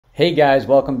Hey guys,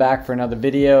 welcome back for another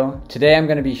video. Today I'm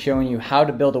going to be showing you how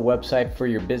to build a website for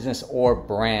your business or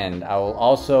brand. I will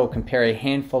also compare a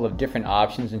handful of different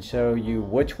options and show you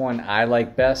which one I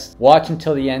like best. Watch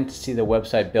until the end to see the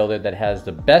website builder that has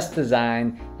the best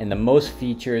design and the most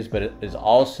features, but it is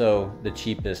also the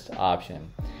cheapest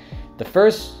option. The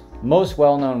first most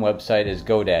well-known website is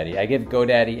Godaddy. I give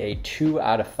Godaddy a 2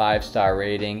 out of 5 star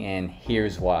rating, and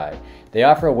here's why. They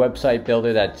offer a website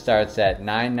builder that starts at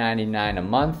 $9.99 a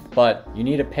month, but you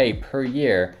need to pay per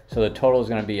year, so the total is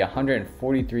going to be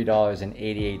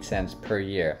 $143.88 per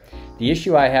year. The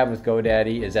issue I have with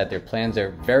Godaddy is that their plans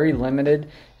are very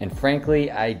limited, and frankly,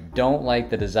 I don't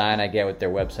like the design I get with their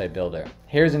website builder.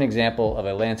 Here's an example of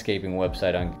a landscaping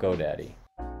website on Godaddy.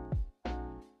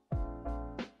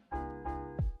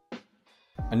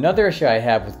 Another issue I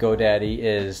have with Godaddy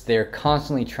is they're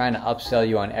constantly trying to upsell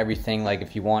you on everything, like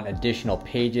if you want additional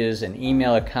pages, an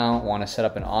email account, want to set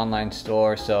up an online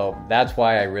store, so that's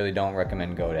why I really don't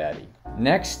recommend Godaddy.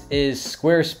 Next is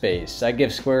SqaureSpace. I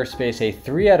give SqaureSpace a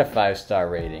 3 out of 5 star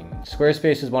rating.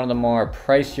 SqaureSpace is one of the more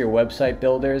pricier website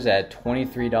builders at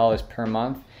 $23 per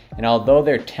month. And although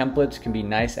their templates can be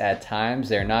nice at times,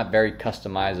 they're not very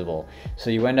customizable. So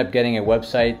you end up getting a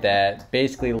website that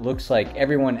basically looks like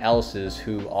everyone else's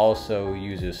who also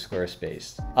uses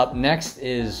SqaureSpace. Up next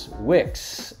is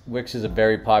Wix. Wix is a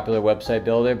very popular website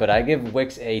builder, but I give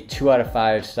Wix a 2 out of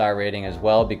 5 star rating as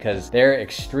well because they're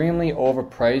extremely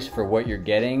overpriced for what you're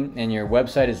getting, and your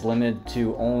website is limited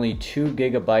to only 2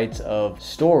 gigabytes of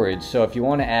storage. So if you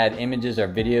want to add images or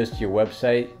videos to your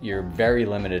website, you're very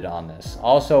limited on this.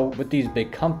 Also, with these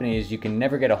big companies, you can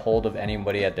never get a hold of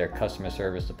anybody at their customer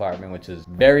service department, which is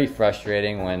very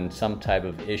frustrating when some type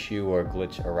of issue or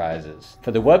glitch arises.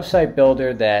 For the website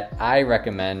builder that I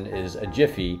recommend is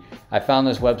Jiffy. I found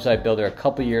this website builder a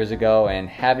couple years ago and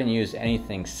haven't used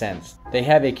anything since. They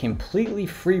have a completely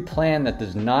free plan that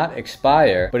does not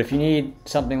expire, but if you need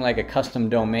something like a custom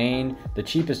domain, the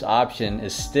cheapest option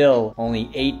is still only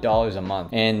 $8 a month.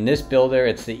 And this builder,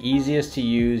 it's the easiest to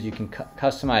use. You can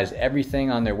customize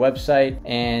everything on their website,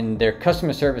 and their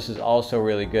customer service is also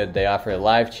really good. They offer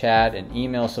live chat and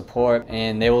email support,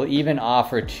 and they will even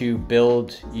offer to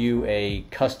build you a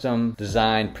custom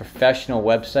designed professional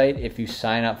website if you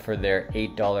sign up for their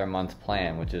 $8 a month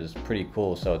plan, which is pretty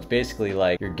cool. So it's basically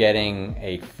like you're getting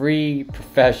a free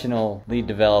professionally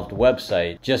developed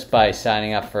website just by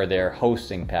signing up for their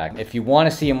hosting pack. If you want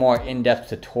to see a more in-depth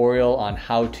tutorial on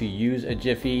how to use a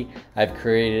Jiffy, I've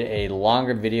created a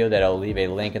longer video that I'll leave a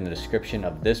link in the description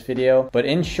of this video. But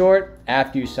in short,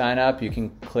 after you sign up, you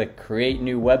can click create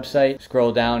new website,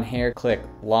 scroll down here, click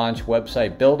launch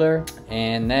website builder,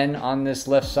 and then on this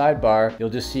left sidebar you'll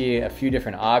just see a few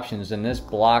different options, and this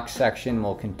block section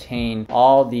will contain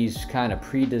all these kind of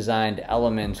pre-designed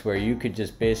elements where you could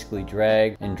just basically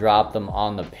drag and drop them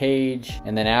on the page,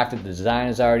 and then after the design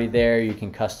is already there, you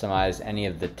can customize any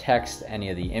of the text, any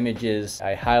of the images.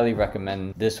 I highly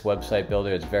recommend this website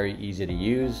builder. It's very easy to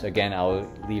use. Again,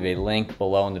 I'll leave a link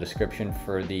below in the description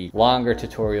for the longer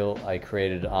tutorial I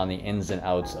created on the ins and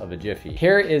outs of a Jiffy.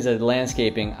 Here is a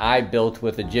landscaping I built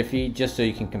with a Jiffy, just so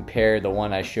you can compare the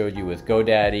one I showed you with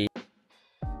Godaddy.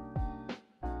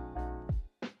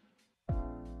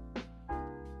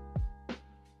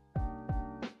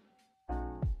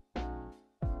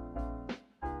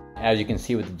 As you can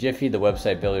see with the Jiffy, the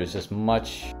website builder is just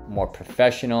much more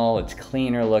professional. It's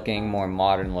cleaner looking, more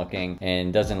modern looking,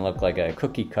 and doesn't look like a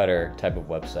cookie cutter type of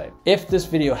website. If this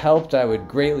video helped, I would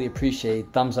greatly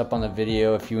appreciate thumbs up on the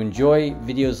video. If you enjoy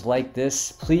videos like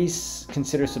this, please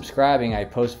consider subscribing. I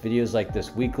post videos like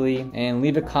this weekly, and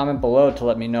leave a comment below to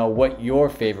let me know what your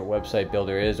favorite website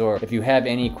builder is, or if you have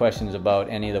any questions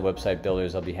about any of the website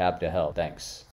builders, I'll be happy to help. Thanks.